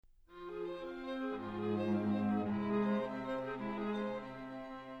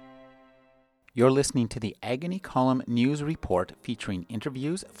You're listening to the Agony Column News Report featuring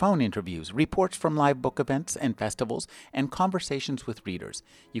interviews, phone interviews, reports from live book events and festivals, and conversations with readers.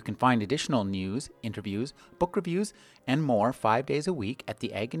 You can find additional news, interviews, book reviews, and more 5 days a week at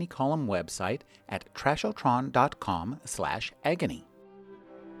the Agony Column website at trashotron.com/agony.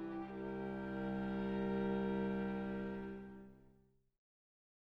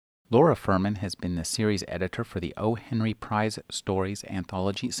 Laura Furman has been the series editor for the O. Henry Prize Stories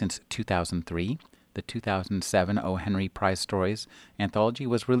anthology since 2003. The 2007 O. Henry Prize Stories anthology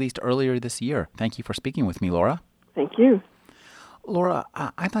was released earlier this year. Thank you for speaking with me, Laura. Thank you. Laura,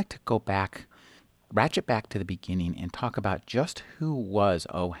 I'd like to ratchet back to the beginning and talk about just who was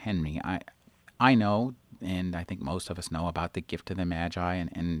O. Henry. I know, and I think most of us know, about The Gift of the Magi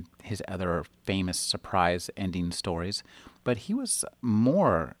and his other famous surprise ending stories. But he was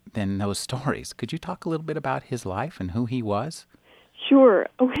more than those stories. Could you talk a little bit about his life and who he was? Sure.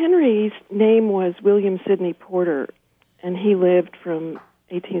 O. Henry's name was William Sidney Porter, and he lived from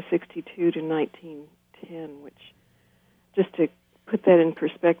 1862 to 1910, which, just to put that in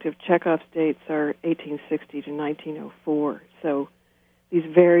perspective, Chekhov's dates are 1860 to 1904. So these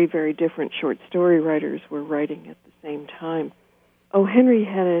very, very different short story writers were writing at the same time. O. Henry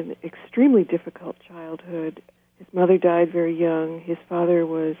had an extremely difficult childhood. His mother died very young. His father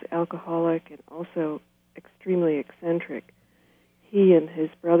was alcoholic and also extremely eccentric. He and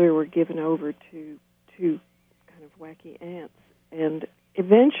his brother were given over to two kind of wacky aunts. And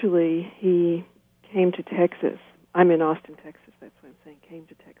eventually he came to Texas. I'm in Austin, Texas. That's what I'm saying, came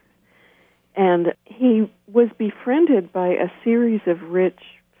to Texas. And he was befriended by a series of rich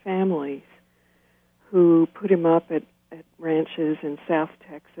families who put him up at ranches in South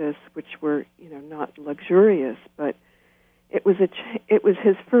Texas, which were, not luxurious, but it was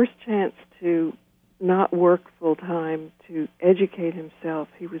his first chance to not work full time, to educate himself.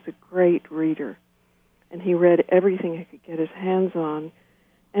 He was a great reader, and he read everything he could get his hands on,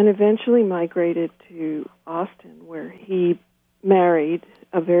 and eventually migrated to Austin, where he married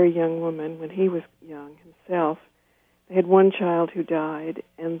a very young woman when he was young himself. They had one child who died,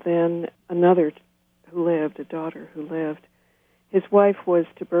 and then another who lived, a daughter who lived. His wife was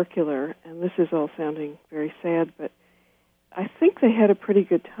tubercular, and this is all sounding very sad, but I think they had a pretty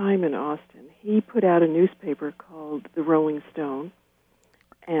good time in Austin. He put out a newspaper called The Rolling Stone.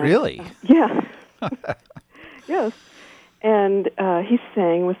 And, really? Yeah. Yes. And he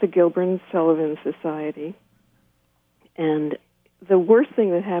sang with the Gilbert Sullivan Society. And the worst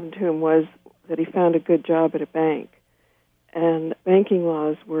thing that happened to him was that he found a good job at a bank. And banking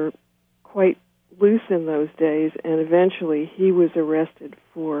laws were quite loose in those days, and eventually he was arrested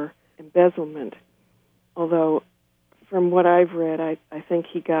for embezzlement. Although, from what I've read, I think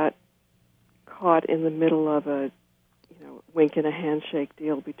he got caught in the middle of a wink and a handshake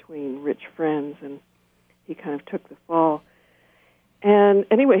deal between rich friends, and he kind of took the fall. And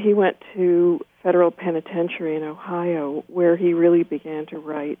anyway, he went to federal penitentiary in Ohio, where he really began to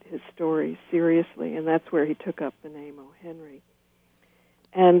write his stories seriously, and that's where he took up the name O. Henry.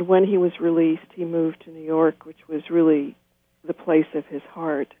 And when he was released, he moved to New York, which was really the place of his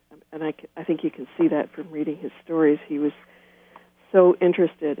heart. And I think you can see that from reading his stories. He was so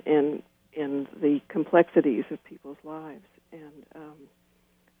interested in the complexities of people's lives. And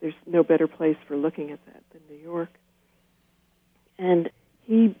there's no better place for looking at that than New York. And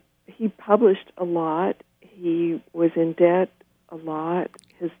he published a lot. He was in debt a lot.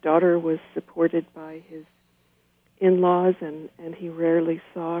 His daughter was supported by his in-laws, and he rarely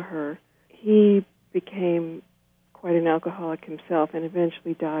saw her. He became quite an alcoholic himself and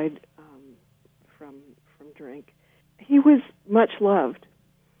eventually died from drink. He was much loved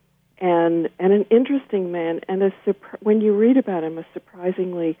and an interesting man, and when you read about him, a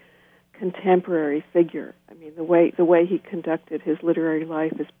surprisingly contemporary figure. I mean, the way he conducted his literary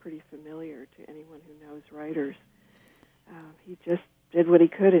life is pretty familiar to anyone who knows writers. He just did what he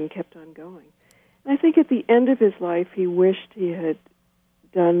could and kept on going. And I think at the end of his life, he wished he had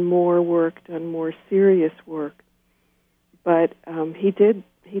done more work, done more serious work. But he did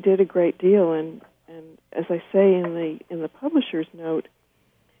a great deal, and as I say in the publisher's note,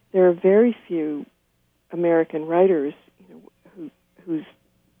 there are very few American writers, whose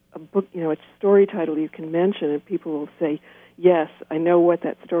a book, a story title you can mention, and people will say, "Yes, I know what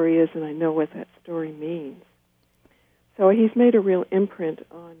that story is, and I know what that story means." So he's made a real imprint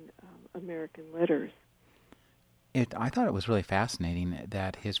on American letters. I thought it was really fascinating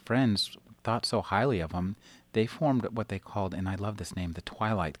that his friends thought so highly of him. They formed what they called, and I love this name, the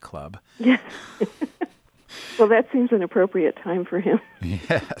Twilight Club. Yes. Well, that seems an appropriate time for him.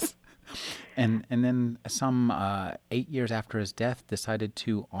 Yes. And then some 8 years after his death, decided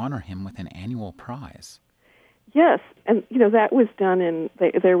to honor him with an annual prize. Yes, and that was done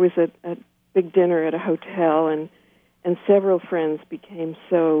there was a big dinner at a hotel, and several friends became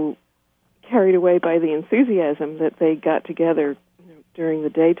so carried away by the enthusiasm that they got together during the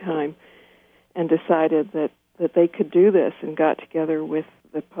daytime and decided that they could do this, and got together with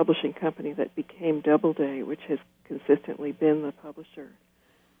the publishing company that became Doubleday, which has consistently been the publisher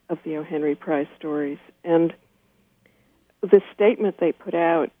of the O. Henry Prize stories. And the statement they put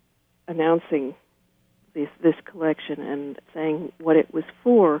out announcing this collection and saying what it was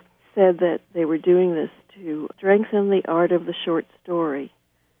for said that they were doing this to strengthen the art of the short story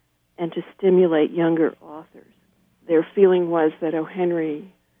and to stimulate younger authors. Their feeling was that O.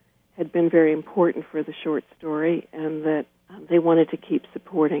 Henry had been very important for the short story, and that they wanted to keep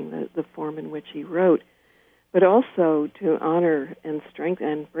supporting the form in which he wrote, but also to honor and strengthen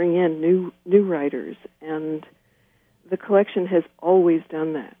and bring in new writers. And the collection has always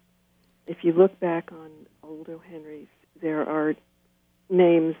done that. If you look back on old O. Henrys, there are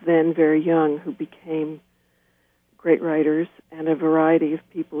names then very young who became great writers, and a variety of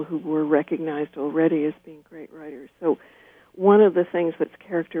people who were recognized already as being great writers. So one of the things that's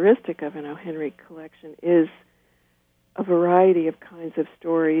characteristic of an O. Henry collection is a variety of kinds of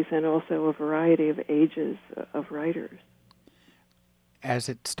stories and also a variety of ages of writers. As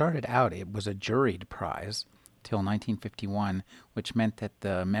it started out, it was a juried prize till 1951, which meant that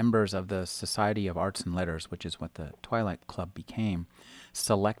the members of the Society of Arts and Letters, which is what the Twilight Club became,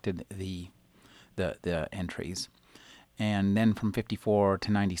 selected the entries. And then from 54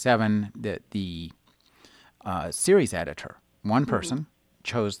 to 97, the series editor, one person,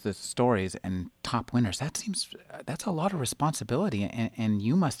 chose the stories and top winners. That's a lot of responsibility, and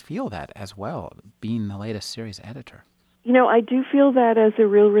you must feel that as well, being the latest series editor. I do feel that as a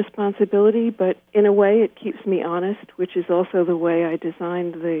real responsibility, but in a way it keeps me honest, which is also the way I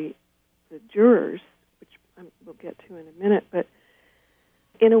designed the jurors, which we'll get to in a minute. But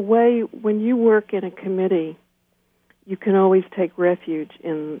in a way, when you work in a committee, you can always take refuge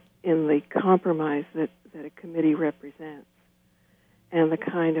in the compromise that a committee represents and the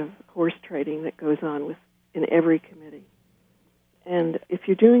kind of horse trading that goes on in every committee. And if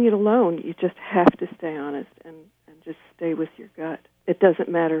you're doing it alone, you just have to stay honest and just stay with your gut. It doesn't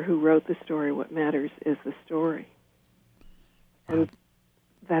matter who wrote the story. What matters is the story. And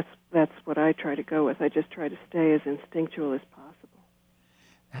that's what I try to go with. I just try to stay as instinctual as possible.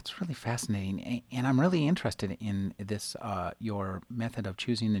 That's really fascinating, and I'm really interested in this, your method of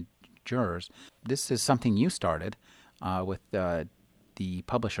choosing the jurors. This is something you started with the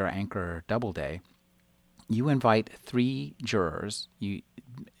publisher Anchor Doubleday. You invite 3 jurors.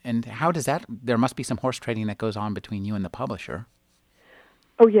 And how does that? There must be some horse trading that goes on between you and the publisher.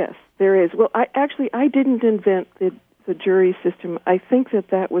 Oh yes, there is. Well, I didn't invent the jury system. I think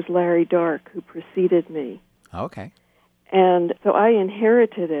that was Larry Dark who preceded me. Okay. And so I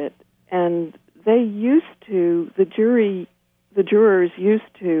inherited it, and the jurors used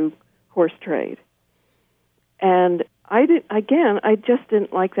to horse trade. And I just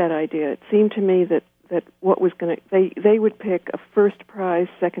didn't like that idea. It seemed to me that what was going to, they would pick a first prize,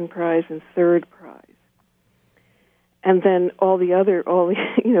 second prize, and third prize. And then the other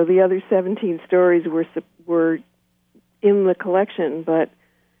 17 stories were in the collection, but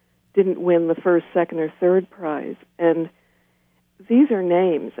didn't win the first, second, or third prize. And these are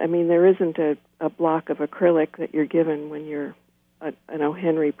names. I mean, there isn't a block of acrylic that you're given when you're an O.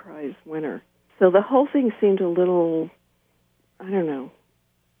 Henry Prize winner. So the whole thing seemed a little,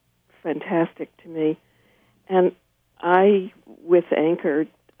 fantastic to me. And I, with Anchor,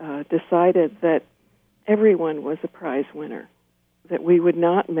 decided that everyone was a prize winner, that we would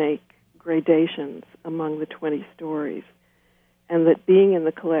not make gradations among the 20 stories, and that being in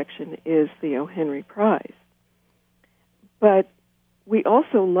the collection is the O. Henry Prize. But we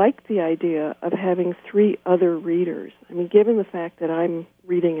also liked the idea of having 3 other readers. I mean, given the fact that I'm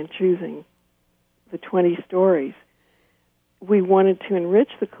reading and choosing the 20 stories, we wanted to enrich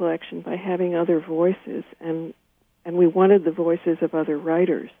the collection by having other voices, and we wanted the voices of other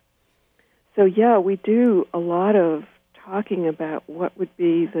writers. So, yeah, we do a lot of talking about what would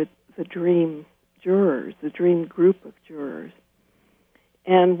be the dream jurors, the dream group of jurors.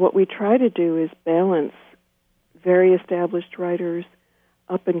 And what we try to do is balance very established writers,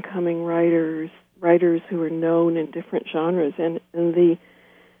 up-and-coming writers, writers who are known in different genres. And the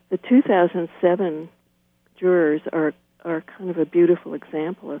 2007 jurors are kind of a beautiful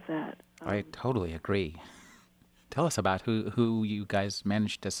example of that. I totally agree. Tell us about who you guys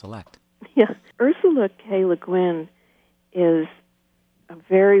managed to select. Yeah. Ursula K. Le Guin is a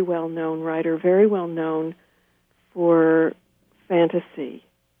very well-known writer, very well-known for fantasy,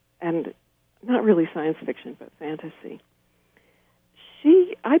 and not really science fiction, but fantasy.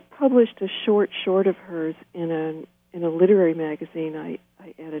 I published a short of hers in a literary magazine I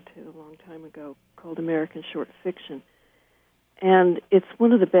edited a long time ago called American Short Fiction, and it's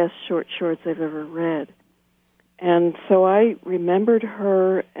one of the best shorts I've ever read. And so I remembered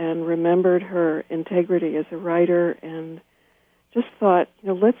her and remembered her integrity as a writer, and just thought,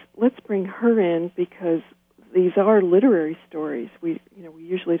 let's bring her in, because these are literary stories. We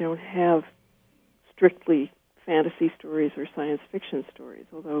usually don't have strictly fantasy stories or science fiction stories,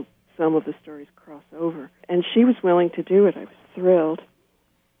 although some of the stories cross over. And she was willing to do it. I was thrilled.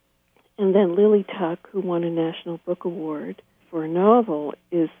 And then Lily Tuck, who won a National Book Award for a novel,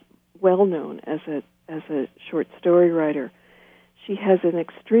 is well known as a short story writer. She has an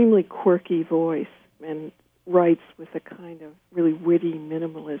extremely quirky voice and writes with a kind of really witty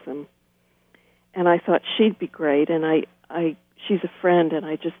minimalism. And I thought she'd be great, and she's a friend, and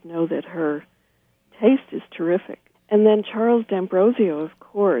I just know that her taste is terrific. And then Charles D'Ambrosio, of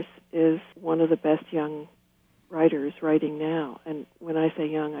course, is one of the best young writers writing now. And when I say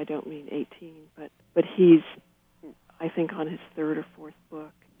young, I don't mean 18, but he's, I think, on his third or fourth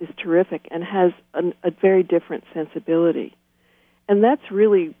book, is terrific and has a very different sensibility. And that's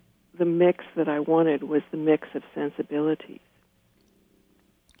really the mix that I wanted, was the mix of sensibilities.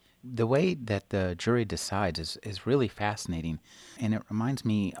 The way that the jury decides is really fascinating, and it reminds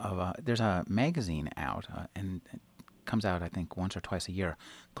me of there's a magazine out, and it comes out, I think, once or twice a year,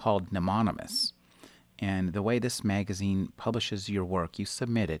 called Nemonymous. And the way this magazine publishes your work, you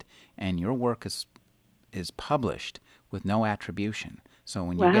submit it, and your work is published with no attribution. So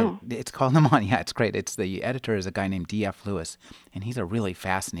when you get, it's called Nemonymous. Yeah, it's great. The editor is a guy named D.F. Lewis, and he's a really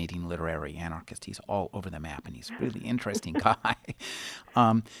fascinating literary anarchist. He's all over the map, and he's a really interesting guy.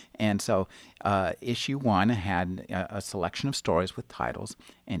 And so issue 1 had a selection of stories with titles,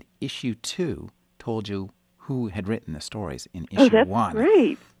 and issue 2 told you who had written the stories in issue 1. That's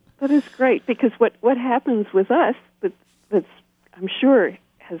great. That is great, because what happens with us, that's I'm sure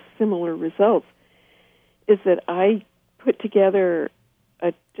has similar results, is that I put together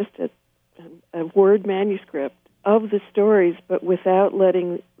just a word manuscript of the stories, but without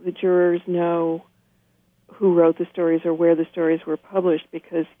letting the jurors know who wrote the stories or where the stories were published,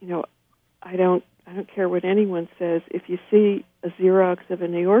 because I don't care what anyone says. If you see a Xerox of a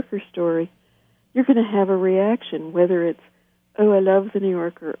New Yorker story, you're going to have a reaction, whether it's, oh, I love the New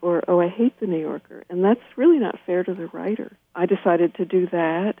Yorker, or, oh, I hate the New Yorker. And that's really not fair to the writer. I decided to do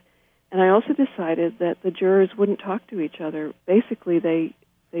that, and I also decided that the jurors wouldn't talk to each other. Basically, they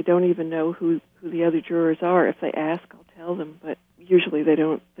don't even know who the other jurors are. If they ask, I'll tell them, but usually they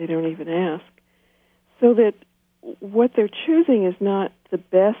don't even ask. So that what they're choosing is not the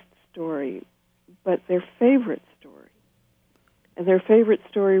best story, but their favorite story. And their favorite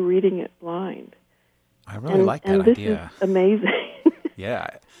story, reading it blind. I really like that idea. idea. This is amazing. Yeah.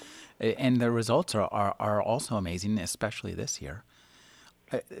 And the results are also amazing, especially this year.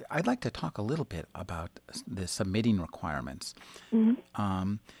 I'd like to talk a little bit about the submitting requirements.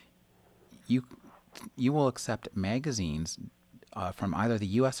 Mm-hmm. You will accept magazines from either the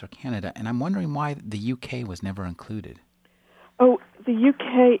U.S. or Canada, and I'm wondering why the U.K. was never included. Oh, the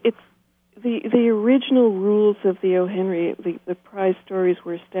U.K., it's the original rules of the O. Henry, the prize stories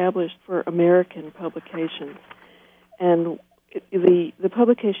were established for American publications, and the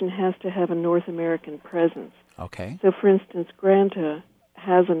publication has to have a North American presence. Okay. So, for instance, Granta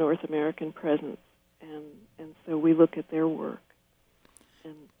has a North American presence, and so we look at their work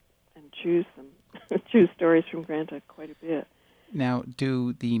and choose them, choose stories from Granta quite a bit. Now,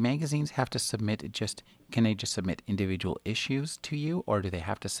 do the magazines have to submit can they just submit individual issues to you, or do they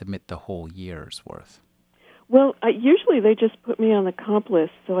have to submit the whole year's worth? Well, usually they just put me on the comp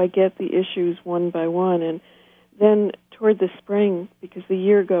list, so I get the issues one by one, and then toward the spring, because the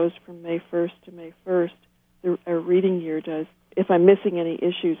year goes from May 1st to May 1st, our reading year does. If I'm missing any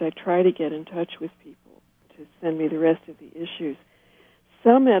issues, I try to get in touch with people to send me the rest of the issues.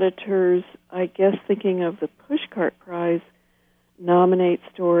 Some editors, I guess thinking of the Pushcart Prize, nominate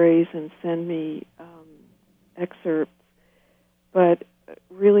stories and send me excerpts, but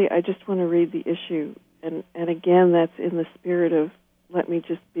really I just want to read the issue, and again, that's in the spirit of let me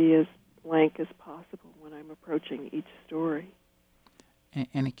just be as blank as possible when I'm approaching each story.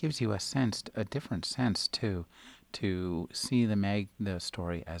 And it gives you a different sense too, to see the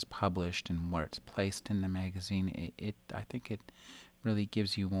story as published and where it's placed in the magazine. I think it really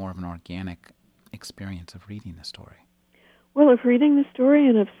gives you more of an organic experience of reading the story. Well, of reading the story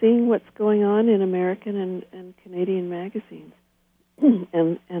and of seeing what's going on in American and Canadian magazines.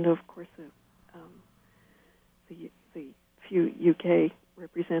 and of course the few UK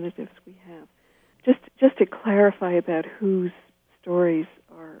representatives we have. Just to clarify about whose stories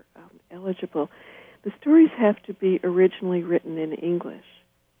are eligible, the stories have to be originally written in English,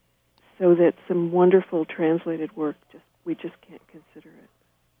 so that some wonderful translated work we just can't consider it.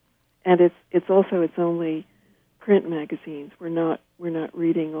 And it's only print magazines. We're not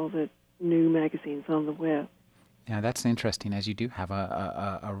reading all the new magazines on the web. Yeah, that's interesting, as you do have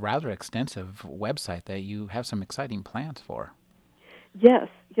a rather extensive website that you have some exciting plans for. Yes,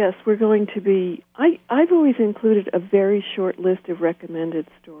 we're going to be... I've always included a very short list of recommended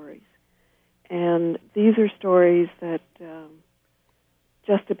stories. And these are stories that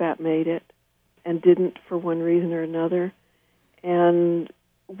just about made it and didn't for one reason or another. And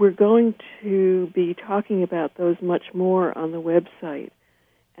we're going to be talking about those much more on the website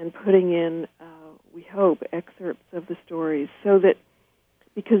and putting in, we hope, excerpts of the stories, so that,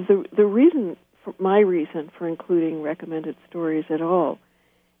 because my reason for including recommended stories at all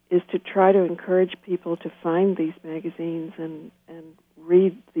is to try to encourage people to find these magazines and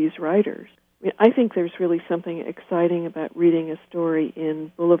read these writers. I mean, I think there's really something exciting about reading a story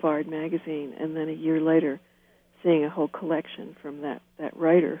in Boulevard magazine and then a year later seeing a whole collection from that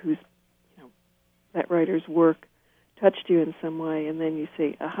writer who's, that writer's work touched you in some way, and then you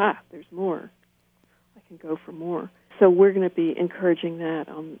see, aha, there's more. I can go for more. So we're going to be encouraging that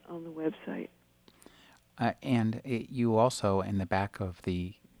on the website. You also, in the back of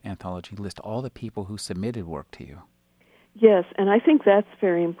the anthology, list all the people who submitted work to you. Yes, and I think that's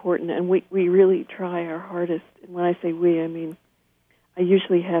very important, and we really try our hardest. And when I say we, I mean I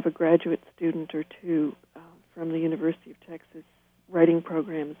usually have a graduate student or two from the University of Texas writing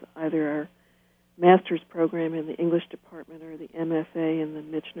programs, either our master's program in the English department or the MFA in the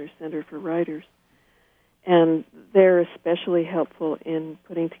Michener Center for Writers. And they're especially helpful in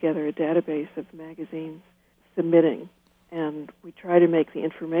putting together a database of magazines submitting. And we try to make the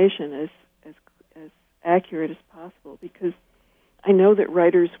information as accurate as possible, because I know that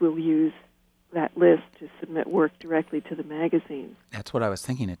writers will use that list to submit work directly to the magazines. That's what I was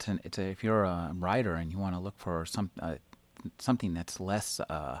thinking. If you're a writer and you want to look for something that's less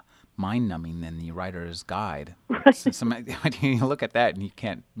mind-numbing than the writer's guide, Right. You look at that and you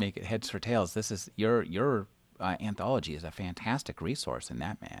can't make it heads or tails. This is your anthology is a fantastic resource in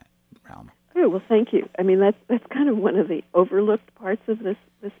that realm. Oh, well, thank you. I mean, that's kind of one of the overlooked parts of this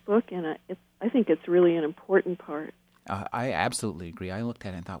book, and I think it's really an important part. I absolutely agree. I looked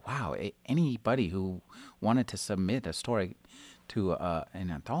at it and thought, wow, anybody who wanted to submit a story to an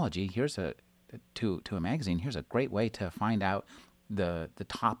anthology, to a magazine, here's a great way to find out the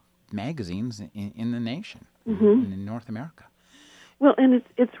top magazines in the nation, in North America. Well, and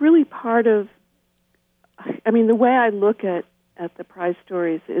it's really part of, I mean, the way I look at the prize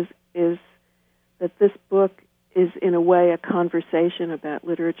stories is that this book is, in a way, a conversation about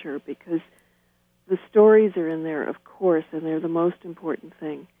literature, because the stories are in there, of course, and they're the most important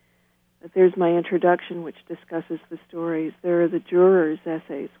thing. But there's my introduction, which discusses the stories. There are the jurors'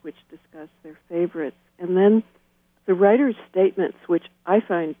 essays, which discuss their favorites. And then the writers' statements, which I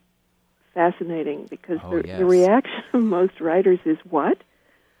find fascinating, because the reaction of most writers is, what?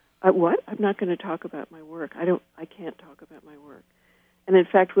 What? I'm not going to talk about my work. I can't talk about my work. And in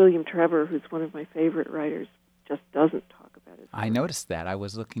fact, William Trevor, who's one of my favorite writers, just doesn't talk about it. I noticed that. I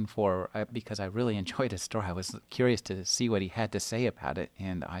was looking for, because I really enjoyed his story, I was curious to see what he had to say about it,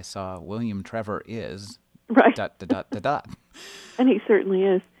 and I saw William Trevor is... Right. ... And he certainly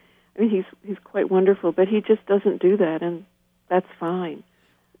is. I mean, he's quite wonderful, but he just doesn't do that, and that's fine.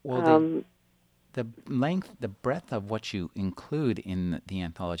 Well, the breadth of what you include in the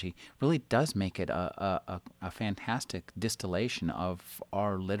anthology really does make it a fantastic distillation of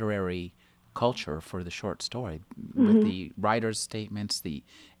our literary culture for the short story, with the writer's statements, the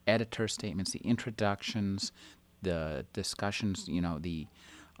editor's statements, the introductions, the discussions, the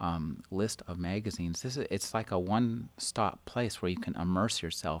list of magazines. It's like a one-stop place where you can immerse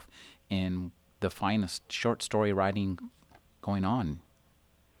yourself in the finest short story writing going on.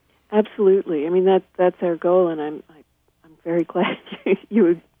 Absolutely. I mean, that's our goal, and I'm very glad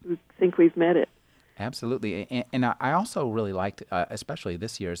you think we've met it. Absolutely. And I also really liked, especially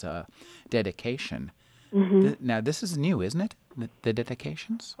this year's dedication. Now, this is new, isn't it? The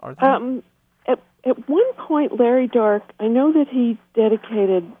dedications, are they? At one point, Larry Dark, I know that he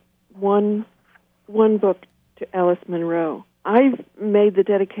dedicated one book to Alice Munro. I've made the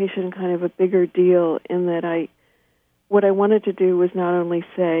dedication kind of a bigger deal in that what I wanted to do was not only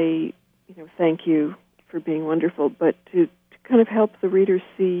say, thank you for being wonderful, but to kind of help the readers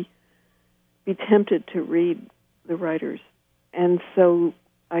be tempted to read the writer's and so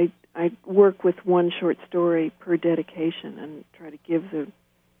I work with one short story per dedication and try to give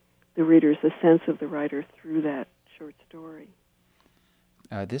the readers a sense of the writer through that short story.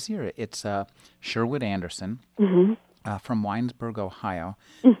 This year it's Sherwood Anderson from Winesburg, Ohio.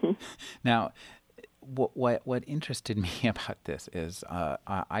 Now, what interested me about this is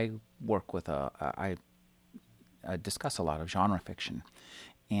I work with I discuss a lot of genre fiction,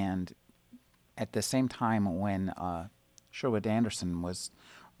 and at the same time when Sherwood Anderson was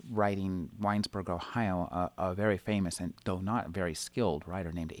writing Winesburg, Ohio, a very famous and though not very skilled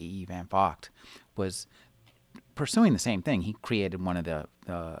writer named A.E. Van Vogt was pursuing the same thing. He created one of the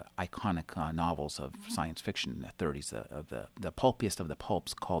iconic novels of science fiction in the 30s, of the pulpiest of the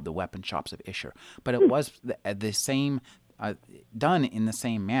pulps, called The Weapon Shops of Isher. But it was the same, done in the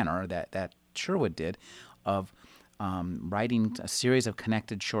same manner that Sherwood did, of writing a series of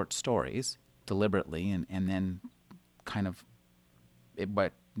connected short stories deliberately, and then kind of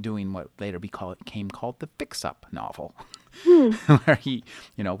doing what later became called the fix-up novel, where he,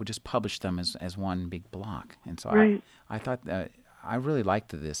 would just publish them as one big block. And so right. I thought I really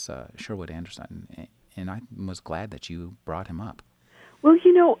liked this Sherwood Anderson, and I was glad that you brought him up. Well,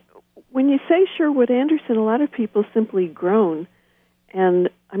 when you say Sherwood Anderson, a lot of people simply groan, and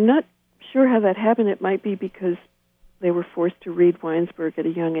I'm not sure how that happened. It might be because they were forced to read Winesburg at a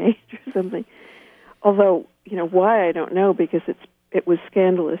young age or something. Although, why, I don't know, because it was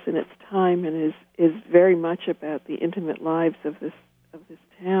scandalous in its time and is very much about the intimate lives of this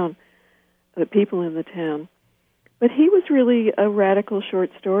town, the people in the town. But he was really a radical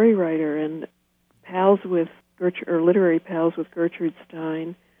short story writer and literary pals with Gertrude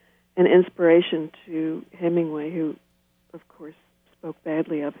Stein, an inspiration to Hemingway, who, of course, spoke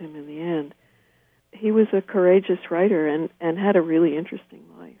badly of him in the end. He was a courageous writer and had a really interesting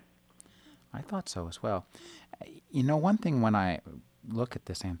life. I thought so as well. One thing when I look at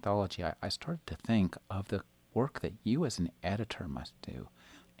this anthology, I started to think of the work that you as an editor must do.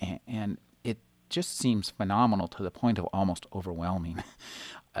 And it just seems phenomenal to the point of almost overwhelming.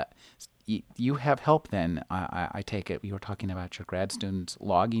 You have help then, I take it. You were talking about your grad students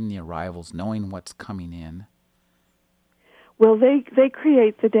logging the arrivals, knowing what's coming in. Well, they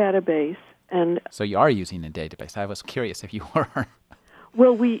create the database. And so you are using a database. I was curious if you were.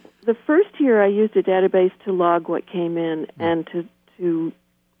 Well, the first year I used a database to log what came in and to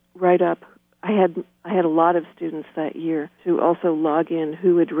write up. I had a lot of students that year to also log in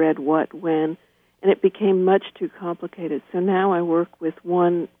who had read what when, and it became much too complicated. So now I work with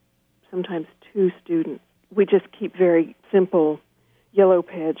one, sometimes two students. We just keep very simple yellow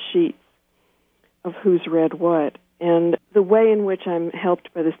pad sheets of who's read what. And the way in which I'm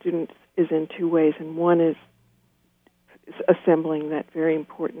helped by the students is in two ways, and one is assembling that very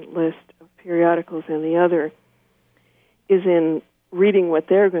important list of periodicals, and the other is in reading what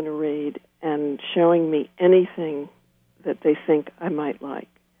they're going to read and showing me anything that they think I might like.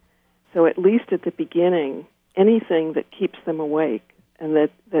 So at least at the beginning, anything that keeps them awake and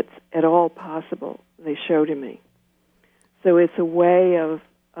that's at all possible, they show to me. So it's a way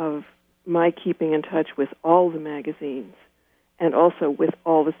of my keeping in touch with all the magazines and also with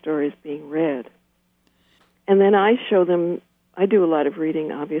all the stories being read. And then I show them, I do a lot of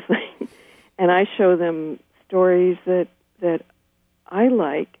reading, obviously, and I show them stories that I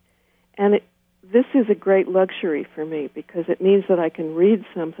like. And this is a great luxury for me because it means that I can read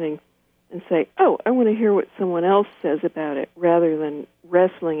something and say, oh, I want to hear what someone else says about it, rather than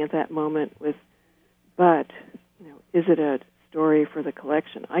wrestling at that moment with, but, is it a story for the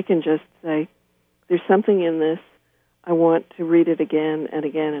collection? I can just say, there's something in this, I want to read it again and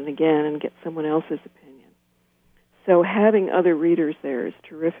again and again and get someone else's opinion. So having other readers there is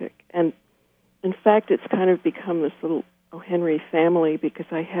terrific. And in fact, it's kind of become this little O. Henry family because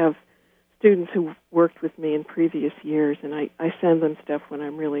I have students who worked with me in previous years, and I send them stuff when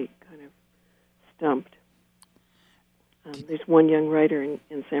I'm really kind of stumped. There's one young writer in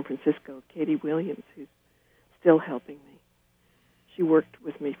San Francisco, Katie Williams, who's still helping me. She worked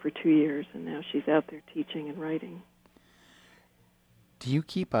with me for 2 years, and now she's out there teaching and writing.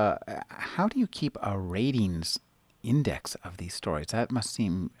 How do you keep a ratings index of these stories? That must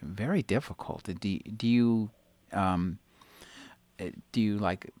seem very difficult. Do you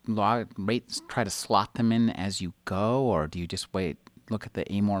like try to slot them in as you go, or do you just look at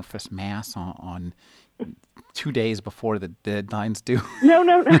the amorphous mass on 2 days before the deadline's due? No.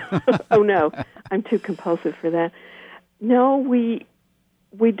 Oh no, I'm too compulsive for that. No, we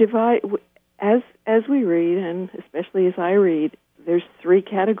divide as we read, and especially as I read. There's 3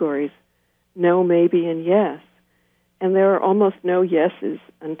 categories: no, maybe, and yes. And there are almost no yeses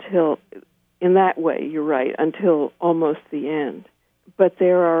until in that way, you're right, until almost the end. But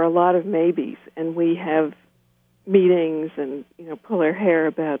there are a lot of maybes, and we have meetings and pull our hair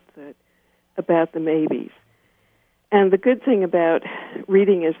about the maybes. And the good thing about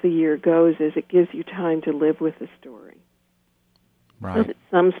reading as the year goes is it gives you time to live with the story. Right. So that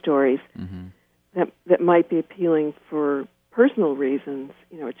some stories Mm-hmm. that might be appealing for personal reasons,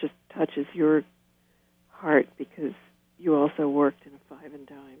 it just touches your heart because you also worked in a five and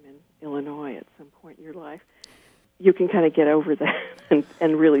dime in Illinois at some point in your life. You can kind of get over that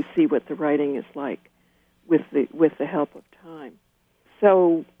and really see what the writing is like with the help of time.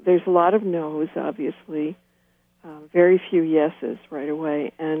 So there's a lot of no's, obviously, very few yeses right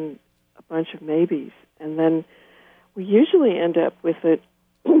away, and a bunch of maybes. And then we usually end up with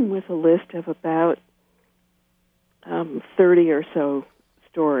with a list of about 30 or so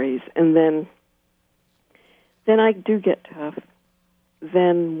stories, and then I do get tough.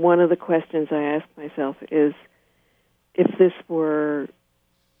 Then one of the questions I ask myself is, if this were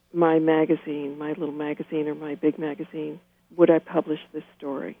my magazine, my little magazine or my big magazine, would I publish this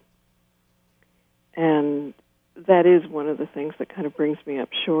story? And that is one of the things that kind of brings me up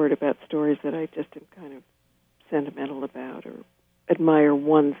short about stories that I just am kind of sentimental about or admire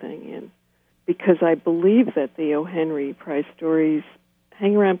one thing in. Because I believe that the O. Henry Prize stories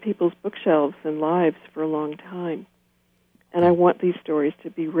hang around people's bookshelves and lives for a long time. And I want these stories to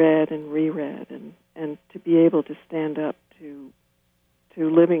be read and reread and to be able to stand up to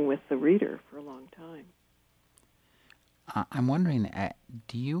living with the reader for a long time. I'm wondering,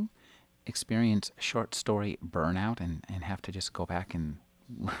 do you experience short story burnout and have to just go back and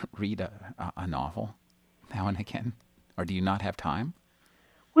read a novel now and again? Or do you not have time?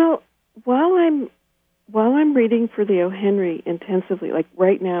 Well, while I'm reading for the O. Henry intensively, like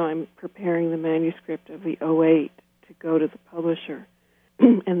right now I'm preparing the manuscript of the O. 08 to go to the publisher,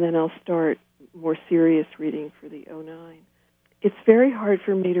 and then I'll start more serious reading for the O. 09. It's very hard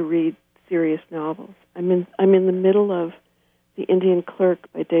for me to read serious novels. I'm in the middle of The Indian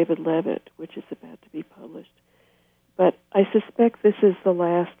Clerk by David Levitt, which is about to be published. But I suspect this is the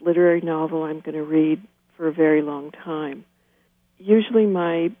last literary novel I'm going to read for a very long time. Usually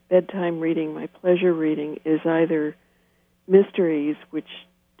my bedtime reading, my pleasure reading, is either mysteries, which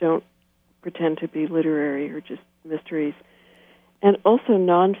don't pretend to be literary or just mysteries, and also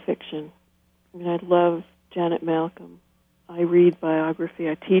nonfiction. I mean, I love Janet Malcolm. I read biography,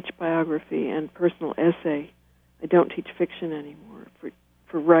 I teach biography and personal essay. I don't teach fiction anymore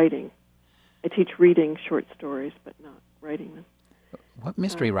for writing. I teach reading short stories, but not writing them. What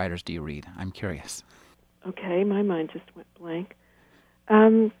mystery writers do you read? I'm curious. Okay, my mind just went blank.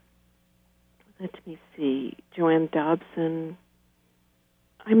 Let me see. Joanne Dobson.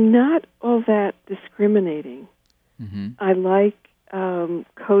 I'm not all that discriminating. Mm-hmm. I like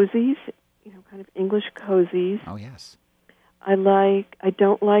cozies, kind of English cozies. Oh, yes. I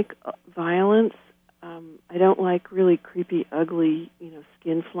don't like violence. I don't like really creepy, ugly,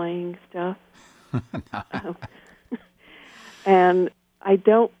 skin-flaying stuff. And I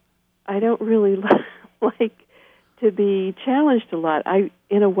don't really like to be challenged a lot.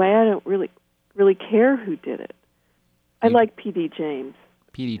 In a way, I don't really care who did it. I like P.D. James.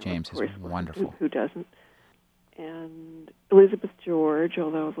 P.D. James is wonderful. Who doesn't? And Elizabeth George,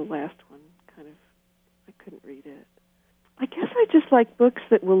 although the last one I couldn't read it. I guess I just like books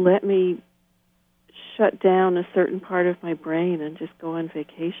that will let me shut down a certain part of my brain and just go on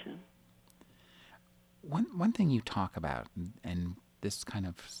vacation. One thing you talk about, and this kind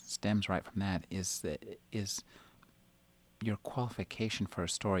of stems right from that, is your qualification for a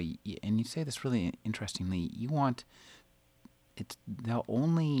story. And you say this really interestingly. It's the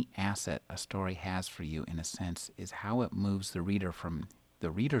only asset a story has for you, in a sense, is how it moves the reader from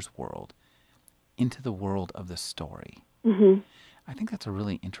the reader's world into the world of the story. Mm-hmm. I think that's a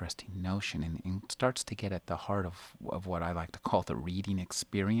really interesting notion, and starts to get at the heart of what I like to call the reading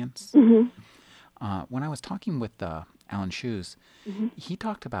experience. Mm-hmm. When I was talking with Alan Shoes, mm-hmm. he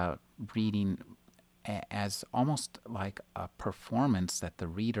talked about reading as almost like a performance that the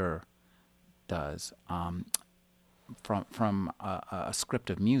reader does from a script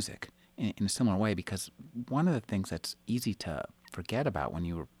of music in a similar way, because one of the things that's easy to forget about when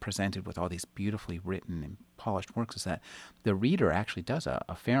you were presented with all these beautifully written and polished works is that the reader actually does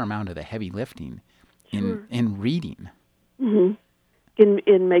a fair amount of the heavy lifting in reading. Mm-hmm.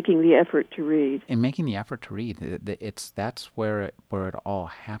 In making the effort to read. In making the effort to read. That's where it all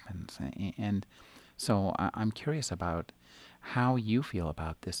happens. And so I'm curious about how you feel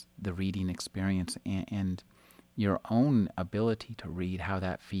about the reading experience and your own ability to read, how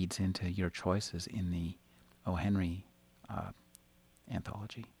that feeds into your choices in the O. Henry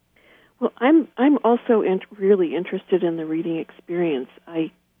anthology. Well, I'm also really interested in the reading experience.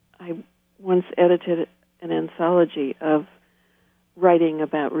 I once edited an anthology of writing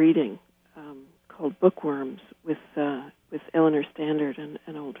about reading called Bookworms with Eleanor Standard,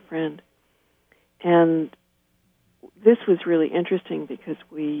 an old friend, and this was really interesting because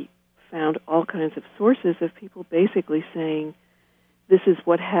we found all kinds of sources of people basically saying, "This is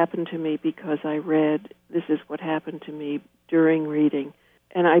what happened to me because I read. This is what happened to me during reading."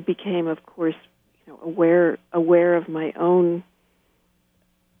 And I became, of course, aware of my own.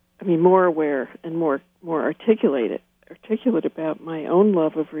 I mean, more aware and more articulate about my own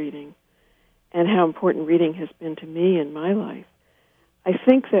love of reading and how important reading has been to me in my life. I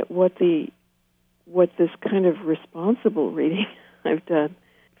think that what this kind of responsible reading I've done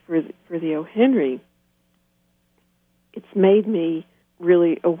for the O. Henry, it's made me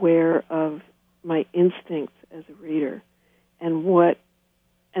really aware of my instincts as a reader,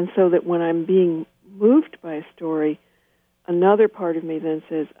 and so that when I'm being moved by a story, another part of me then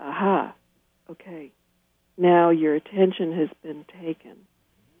says, aha, okay, now your attention has been taken.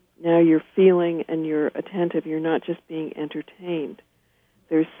 Now you're feeling and you're attentive. You're not just being entertained.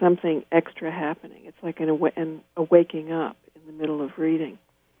 There's something extra happening. It's like a waking up in the middle of reading.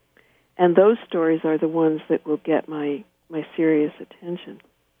 And those stories are the ones that will get my serious attention.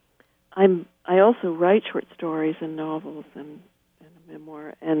 I also write short stories and novels and a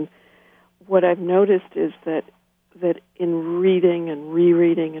memoir. And what I've noticed is that in reading and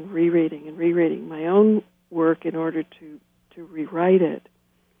rereading and rereading and rereading my own work in order to rewrite it,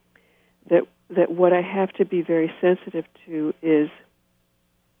 that what I have to be very sensitive to is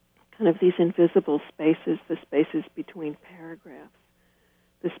kind of these invisible spaces, the spaces between paragraphs,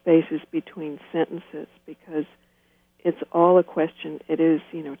 the spaces between sentences, because it's all a question. It is,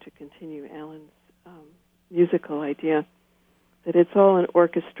 to continue Alan's musical idea, that it's all an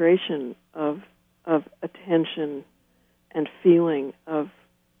orchestration of attention and feeling, of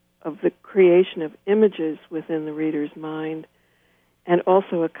the creation of images within the reader's mind, and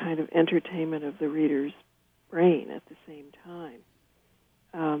also a kind of entertainment of the reader's brain at the same time,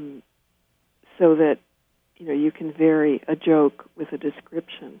 so that you can vary a joke with a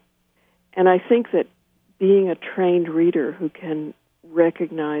description. And I think that being a trained reader who can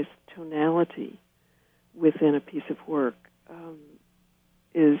recognize tonality within a piece of work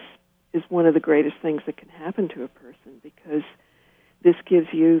is one of the greatest things that can happen to a person, because this gives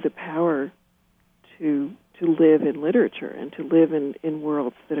you the power to live in literature and to live in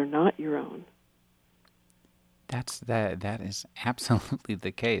worlds that are not your own. That is absolutely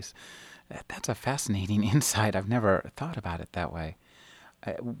the case. That's a fascinating insight. I've never thought about it that way.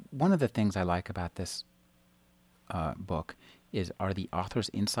 One of the things I like about this book are the author's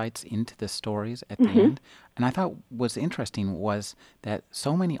insights into the stories at the end. And I thought was interesting was that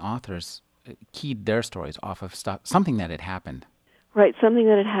so many authors keyed their stories off of something that had happened. Right, something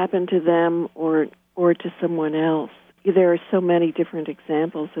that had happened to them or to someone else. There are so many different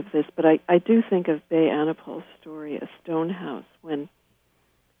examples of this, but I do think of Bay Anapol's story, A Stone House, when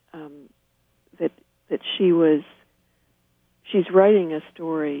that she's writing a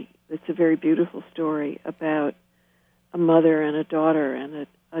story that's a very beautiful story about a mother and a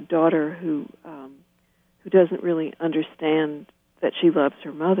daughter who doesn't really understand that she loves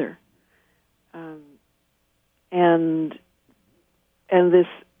her mother, and this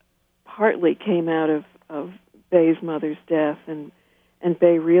partly came out of Bay's mother's death and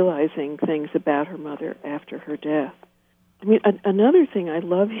Bay realizing things about her mother after her death. I mean, another thing I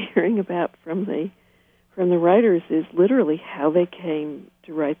love hearing about from the writers is literally how they came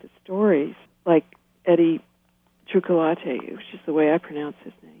to write the stories. Like Eddie Trucolate, which is the way I pronounce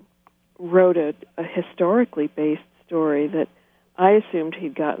his name, wrote a historically based story that I assumed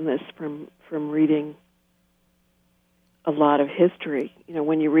he'd gotten this from reading a lot of history.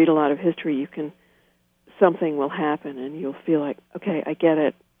 When you read a lot of history, something will happen and you'll feel like, okay, I get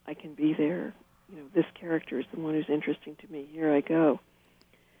it. I can be there. This character is the one who's interesting to me. Here I go.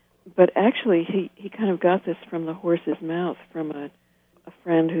 But actually, he kind of got this from the horse's mouth from a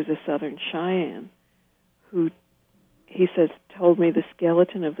friend who's a Southern Cheyenne, who he says told me the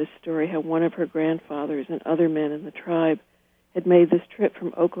skeleton of this story, how one of her grandfathers and other men in the tribe had made this trip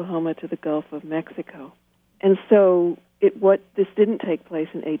from Oklahoma to the Gulf of Mexico. And so this didn't take place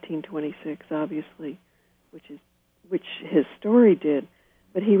in 1826, obviously, which his story did,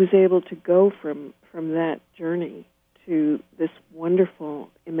 but he was able to go from that journey to this wonderful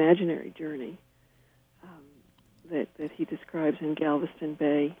imaginary journey that he describes in Galveston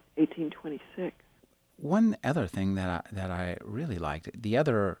Bay, 1826. One other thing that I really liked, the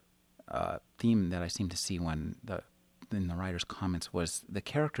other theme that I seem to see when the in the writer's comments was the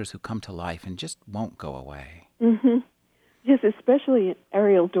characters who come to life and just won't go away. Mm-hmm. Yes, especially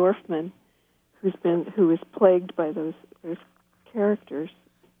Ariel Dorfman, who is plagued by those characters,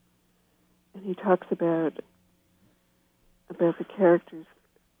 and he talks about the characters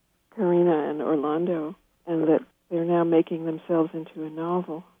Karina and Orlando, and that they're now making themselves into a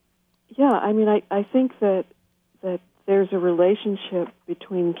novel. Yeah, I mean, I think that there's a relationship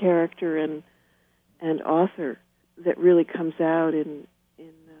between character and author that really comes out in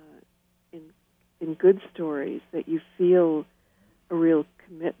good stories, that you feel a real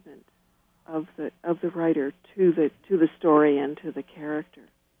commitment of the writer to the story and to the character.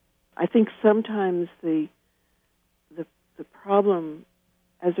 I think sometimes the problem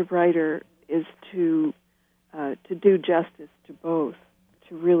as a writer is to do justice to both,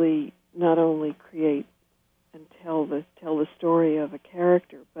 to really not only create and tell the story of a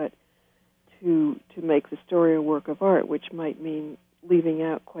character, but to make the story a work of art, which might mean leaving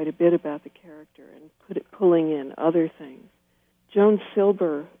out quite a bit about the character and pulling in other things. Joan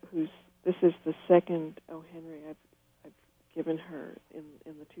Silber, this is the second O. Henry I've given her in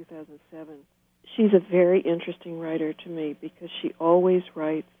the 2007. She's a very interesting writer to me because she always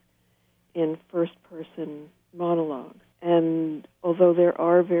writes in first-person monologues. And although there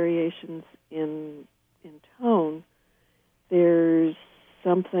are variations in tone, there's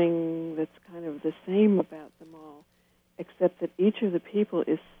something that's kind of the same about them all, except that each of the people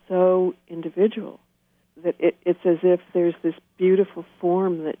is so individual that it's as if there's this beautiful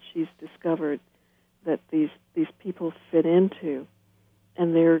form that she's discovered that these people fit into,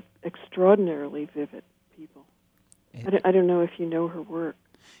 and they're extraordinarily vivid people. I don't know if you know her work.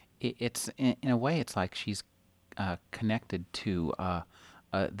 It's in a way, it's like she's connected to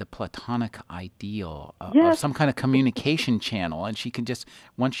the Platonic ideal of some kind of communication channel, and she can just,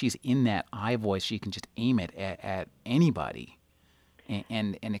 once she's in that I voice, she can just aim it at anybody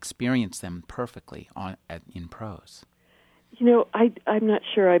and experience them perfectly in prose. You know, I'm not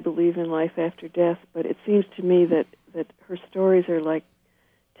sure I believe in life after death, but it seems to me that her stories are like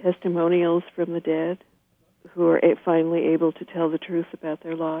testimonials from the dead who are finally able to tell the truth about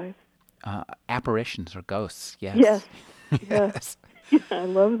their lives. Apparitions or ghosts, yes. Yes. Yes. Yeah, I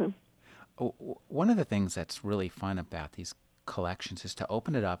love them. One of the things that's really fun about these collections is to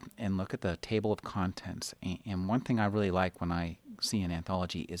open it up and look at the table of contents. And one thing I really like when I see an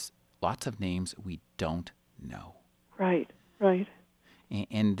anthology is lots of names we don't know. Right.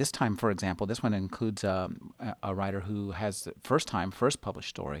 And this time, for example, this one includes a writer who has the first published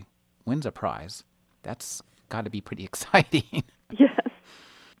story, wins a prize. That's got to be pretty exciting. Yes.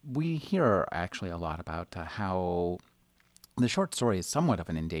 We hear actually a lot about how the short story is somewhat of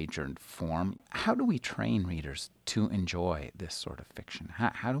an endangered form. How do we train readers to enjoy this sort of fiction?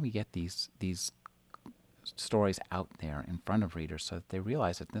 How do we get these stories out there in front of readers so that they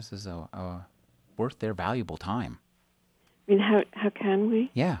realize that this is a worth their valuable time? I mean, how can we?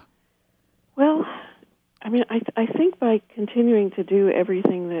 Yeah. Well, I mean, I think by continuing to do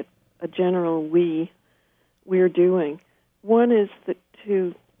everything that a general we're doing. One is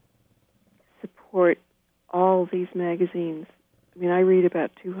to support all these magazines. I mean, I read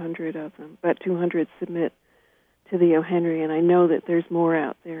about 200 of them. About 200 submit to the O. Henry, and I know that there's more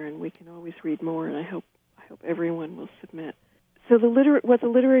out there, and we can always read more. And I hope everyone will submit. So what the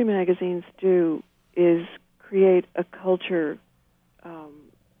literary magazines do is create a culture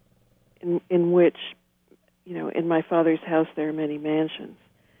in which, you know, in my father's house there are many mansions,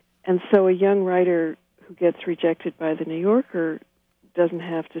 and so a young writer who gets rejected by the New Yorker doesn't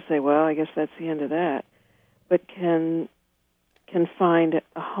have to say, well, I guess that's the end of that, but can find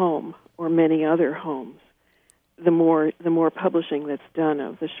a home or many other homes. The more publishing that's done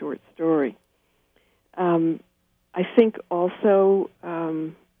of the short story. I think also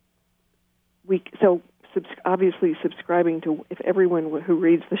obviously subscribing to, if everyone who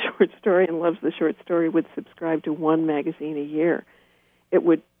reads the short story and loves the short story would subscribe to one magazine a year, it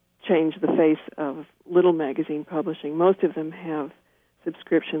would change the face of little magazine publishing. Most of them have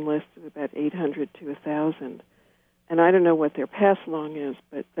subscription lists of about 800 to 1,000. And I don't know what their pass long is,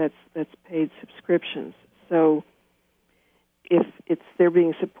 but that's paid subscriptions. So if they're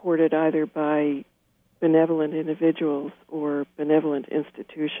being supported either by benevolent individuals or benevolent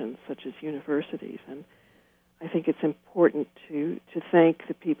institutions such as universities, and I think it's important to thank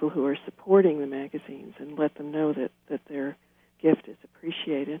the people who are supporting the magazines and let them know that their gift is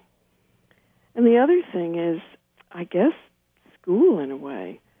appreciated. And the other thing is, I guess, school in a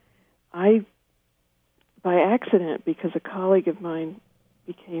way. By accident, because a colleague of mine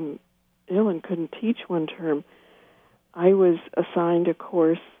became ill and couldn't teach one term, I was assigned a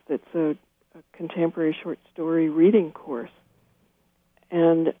course that's a contemporary short story reading course.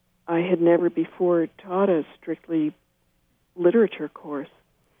 And I had never before taught a strictly literature course.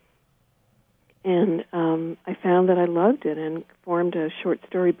 And I found that I loved it and formed a short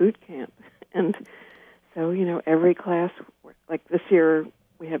story boot camp. And so, every class, like this year,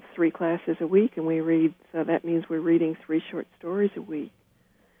 we have 3 classes a week, and we read, so that means we're reading 3 short stories a week.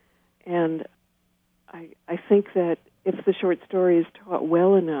 And I think that if the short story is taught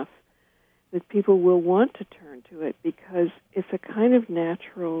well enough, that people will want to turn to it because it's a kind of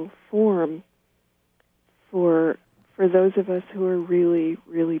natural form for those of us who are really,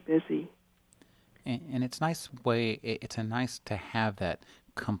 really busy. And it's it's a nice to have that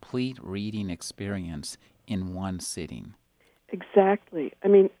complete reading experience in one sitting. Exactly. I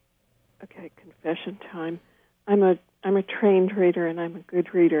mean, okay, confession time. I'm a trained reader and I'm a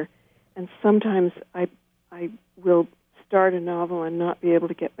good reader, and sometimes I will start a novel and not be able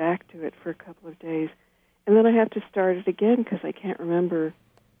to get back to it for a couple of days, and then I have to start it again because I can't remember.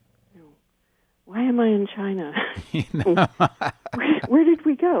 Why am I in China? Where did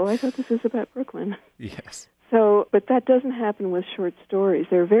we go? I thought this was about Brooklyn. Yes. So, but that doesn't happen with short stories.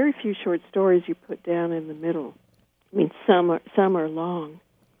 There are very few short stories you put down in the middle. I mean, some are long,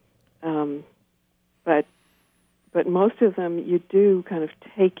 but most of them you do kind of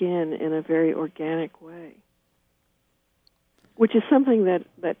take in a very organic way, which is something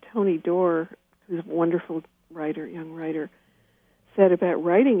that Tony Doerr, who's a wonderful writer, young writer, said about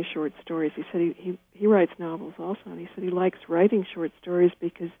writing short stories. He said he writes novels also, and he said he likes writing short stories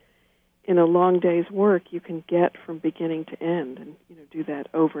because in a long day's work you can get from beginning to end and do that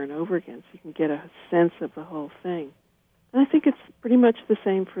over and over again, so you can get a sense of the whole thing. And I think it's pretty much the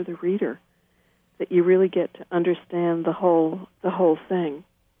same for the reader, that you really get to understand the whole thing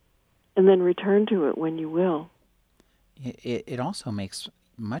and then return to it when you will. It also makes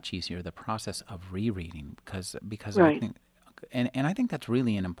much easier the process of rereading because Right. I think and I think that's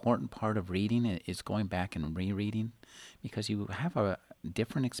really an important part of reading is going back and rereading, because you have a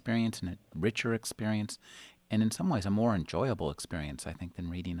different experience and a richer experience, and in some ways a more enjoyable experience, I think,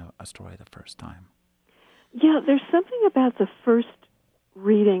 than reading a story the first time. Yeah, there's something about the first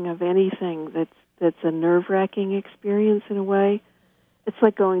reading of anything that's a nerve-wracking experience in a way. It's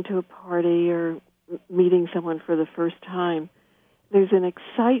like going to a party or meeting someone for the first time. There's an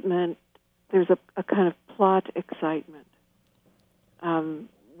excitement, there's a kind of plot excitement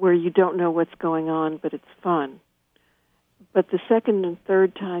where you don't know what's going on, but it's fun. But the second and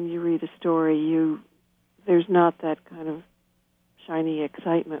third time you read a story, there's not that kind of shiny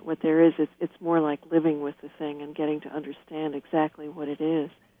excitement. What there is, it's more like living with the thing and getting to understand exactly what it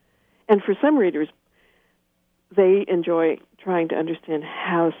is. And for some readers, they enjoy trying to understand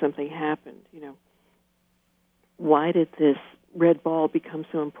how something happened. Why did this red ball become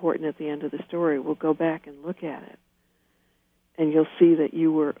so important at the end of the story? We'll go back and look at it, and you'll see that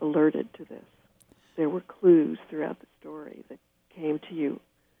you were alerted to this. There were clues throughout the story that came to you,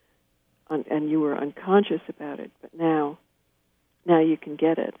 and you were unconscious about it, but now you can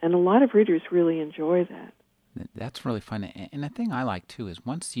get it. And a lot of readers really enjoy that. That's really fun. And the thing I like, too, is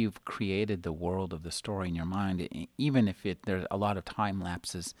once you've created the world of the story in your mind, even if there's a lot of time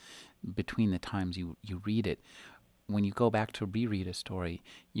lapses between the times you read it, when you go back to reread a story,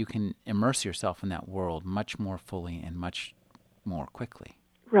 you can immerse yourself in that world much more fully and much more quickly.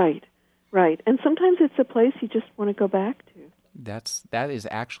 Right. And sometimes it's a place you just want to go back to. That is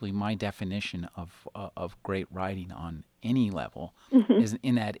actually my definition of great writing on any level, is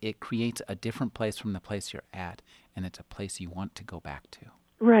in that it creates a different place from the place you're at, and it's a place you want to go back to.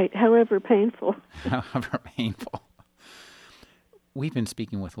 Right, however painful. However painful. We've been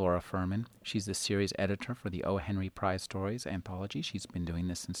speaking with Laura Furman. She's the series editor for the O. Henry Prize Stories anthology. She's been doing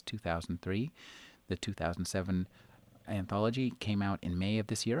this since 2003. The 2007 anthology came out in May of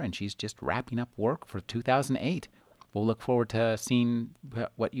this year, and she's just wrapping up work for 2008. We'll look forward to seeing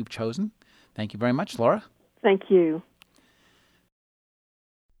what you've chosen. Thank you very much, Laura. Thank you.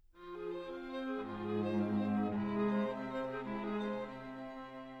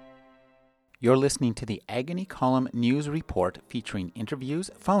 You're listening to the Agony Column News Report, featuring interviews,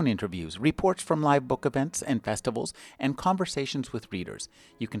 phone interviews, reports from live book events and festivals, and conversations with readers.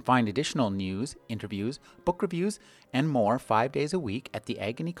 You can find additional news, interviews, book reviews, and more 5 days a week at the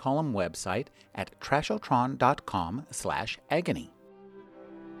Agony Column website at trashotron.com/agony.